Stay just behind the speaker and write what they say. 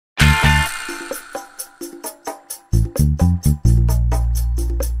Hey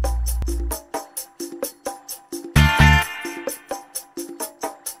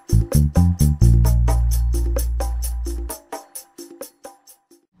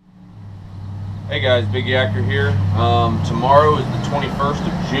guys, Big Yacker here. Tomorrow is the 21st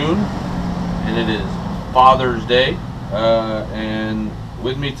of June, and it is Father's Day. And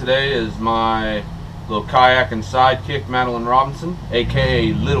with me today is my little kayak and sidekick, Madeline Robinson,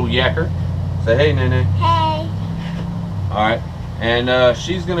 aka Little Yacker. Say hey, Nene. Hey. Alright, and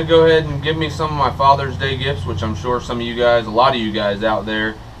she's going to go ahead and give me some of my Father's Day gifts, which I'm sure some of you guys, a lot of you guys out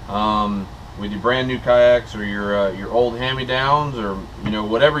there, with your brand new kayaks or your old hand-me-downs, or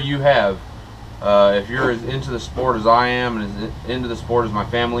whatever you have. If you're as into the sport as I am and as into the sport as my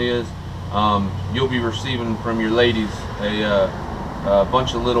family is, you'll be receiving from your ladies a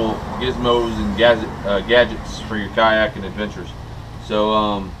bunch of little gizmos and gadgets for your kayak and adventures.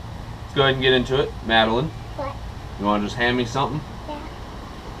 So let's go ahead and get into it. Madeline, What? you want to just hand me something? Yeah.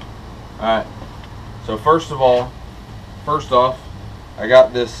 Alright, so first off, I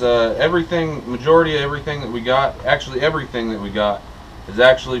got this, majority of everything that we got, actually everything that we got, is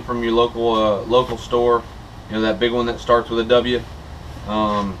actually from your local store, that big one that starts with a W.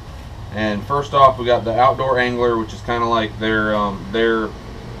 And first off, we got the Outdoor Angler, which is kind of like their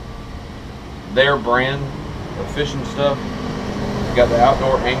brand of fishing stuff. We got the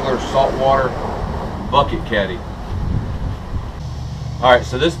Outdoor Angler saltwater bucket caddy. Alright,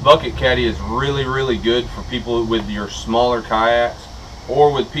 so this bucket caddy is really good for people with your smaller kayaks,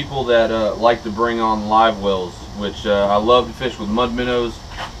 or with people that like to bring on live wells, which I love to fish with mud minnows,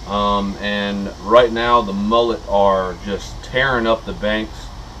 and right now the mullet are just tearing up the banks,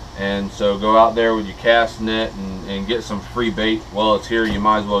 and so go out there with your cast net and get some free bait. While it's here, you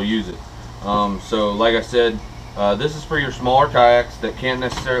might as well use it. So like I said, this is for your smaller kayaks that can't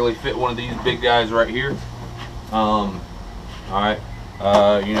necessarily fit one of these big guys right here. Alright,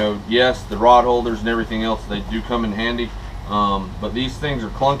 yes, the rod holders and everything else, they do come in handy. But these things are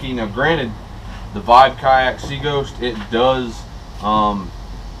clunky. Now granted, the Vibe Kayak Sea Ghost, it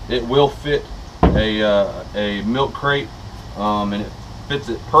will fit a milk crate, and it fits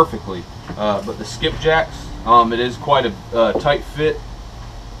it perfectly. But the skipjacks, it is quite a tight fit.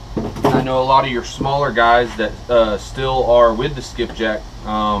 I know a lot of your smaller guys that still are with the skipjack,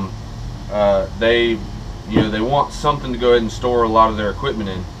 they want something to go ahead and store a lot of their equipment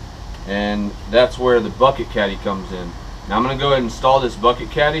in, and that's where the bucket caddy comes in. Now I'm going to go ahead and install this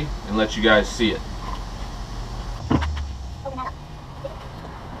bucket caddy and let you guys see it.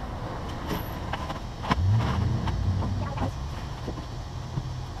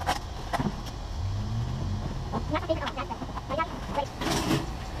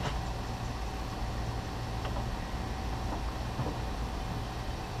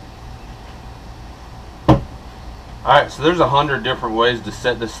 Alright, so there's 100 different ways to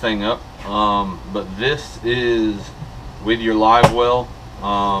set this thing up, but this is with your live well.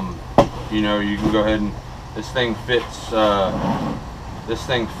 You can go ahead and this thing fits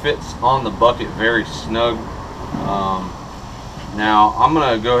on the bucket very snug. Now I'm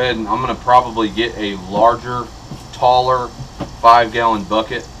gonna go ahead and I'm gonna probably get a larger, taller 5-gallon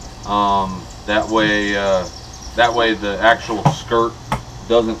bucket. That way the actual skirt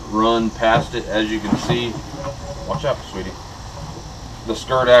doesn't run past it. As you can see, watch out, sweetie. The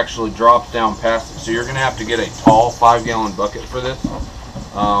skirt actually drops down past it, so you're going to have to get a tall 5-gallon bucket for this,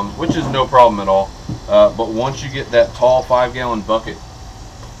 which is no problem at all. But once you get that tall 5-gallon bucket,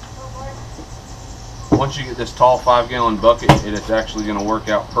 it's actually going to work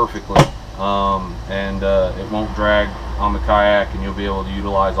out perfectly, and it won't drag on the kayak, and you'll be able to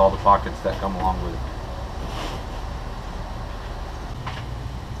utilize all the pockets that come along with it.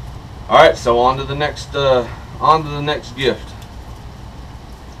 All right, so on to the next gift.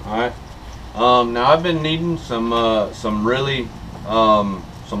 Alright, now I've been needing some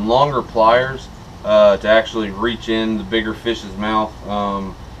longer pliers to actually reach in the bigger fish's mouth,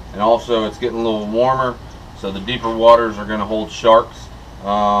 and also it's getting a little warmer, so the deeper waters are going to hold sharks,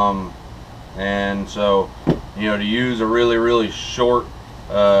 and so to use a really short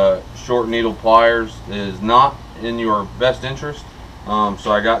needle pliers is not in your best interest.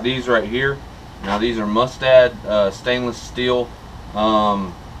 So I got these right here. Now these are Mustad stainless steel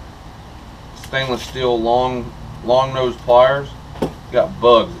long nose pliers. Got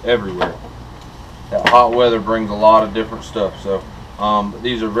bugs everywhere. That hot weather brings a lot of different stuff. So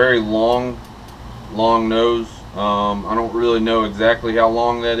these are very long nose. I don't really know exactly how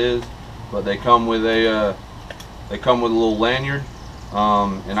long that is, but they come with a little lanyard.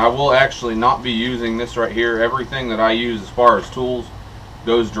 And I will actually not be using this right here. Everything that I use as far as tools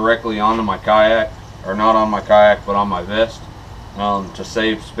goes directly onto my kayak. or not on my kayak, but on my vest, to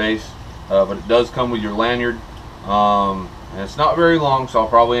save space. But it does come with your lanyard, and it's not very long, so I'll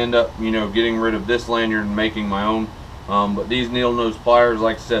probably end up, getting rid of this lanyard and making my own. But these needle nose pliers,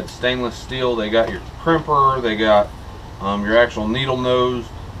 like I said, stainless steel. They got your crimper, they got your actual needle nose,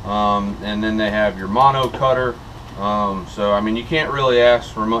 and then they have your mono cutter. So I mean, you can't really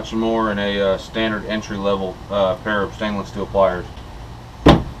ask for much more in a standard entry-level pair of stainless steel pliers.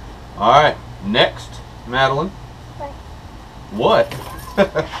 Alright, next, Madeline. What?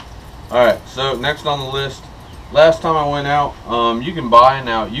 Alright, so next on the list, last time I went out, you can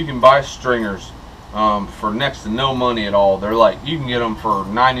buy stringers for next to no money at all. They're like, you can get them for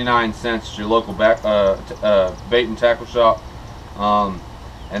 99 cents at your local bait and tackle shop,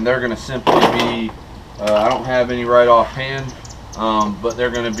 and they're going to simply be, I don't have any right offhand, but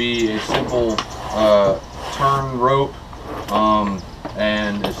they're going to be a simple turn rope,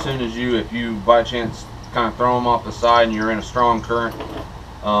 and as soon as if you by chance kind of throw them off the side and you're in a strong current,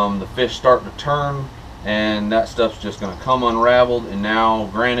 the fish start to turn, and that stuff's just going to come unraveled. And now,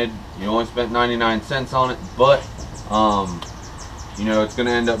 granted, you only spent 99 cents on it, but it's going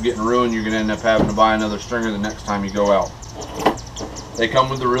to end up getting ruined. You're going to end up having to buy another stringer the next time you go out. They come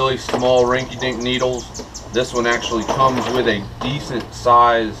with the really small rinky-dink needles. This one actually comes with a decent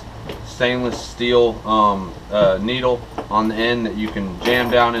size stainless steel needle on the end that you can jam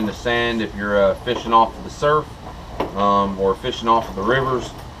down into sand if you're fishing off of the surf, or fishing off of the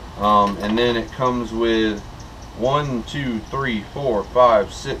rivers. And then it comes with 1, 2, 3, 4,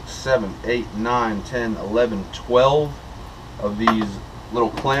 5, 6, 7, 8, 9, 10, 11, 12 of these little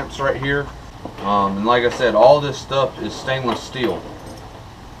clamps right here. And like I said, all this stuff is stainless steel.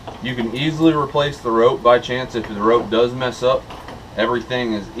 You can easily replace the rope by chance if the rope does mess up.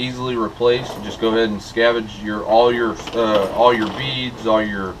 Everything is easily replaced. Just go ahead and scavenge all your beads, all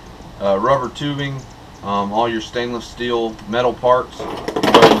your rubber tubing, all your stainless steel metal parts. Go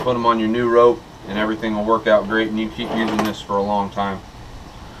ahead and put them on your new rope, and everything will work out great, and you keep using this for a long time.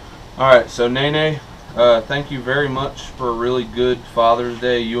 Alright, so Nene, thank you very much for a really good Father's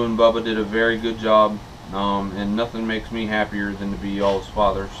Day. You and Bubba did a very good job, and nothing makes me happier than to be y'all's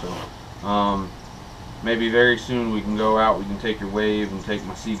father. So maybe very soon we can go out, we can take your wave and take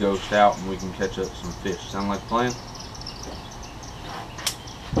my sea ghost out, and we can catch up some fish. Sound like a plan?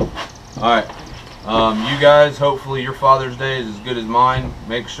 Alright. You guys, hopefully your Father's Day is as good as mine.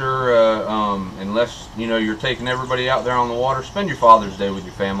 Make sure, unless you're taking everybody out there on the water, spend your Father's Day with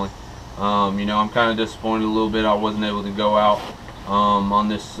your family. I'm kind of disappointed a little bit I wasn't able to go out on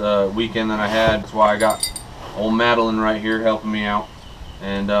this weekend that I had. That's why I got old Madeline right here helping me out,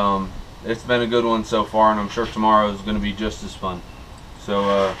 and it's been a good one so far, and I'm sure tomorrow is going to be just as fun.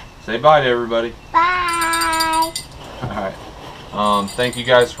 So say bye to everybody. Bye. Alright. Thank you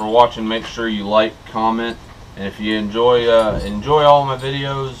guys for watching. Make sure you like, comment, and if you enjoy all my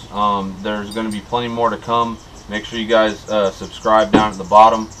videos, there's going to be plenty more to come. Make sure you guys subscribe down at the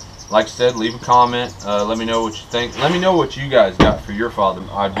bottom. Like I said, leave a comment. Let me know what you think. Let me know what you guys got for your father.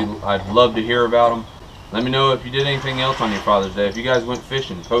 I'd love to hear about them. Let me know if you did anything else on your Father's Day. If you guys went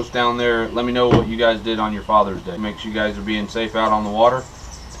fishing, post down there. Let me know what you guys did on your Father's Day. Make sure you guys are being safe out on the water,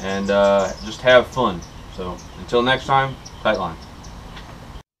 and just have fun. So until next time, tight line.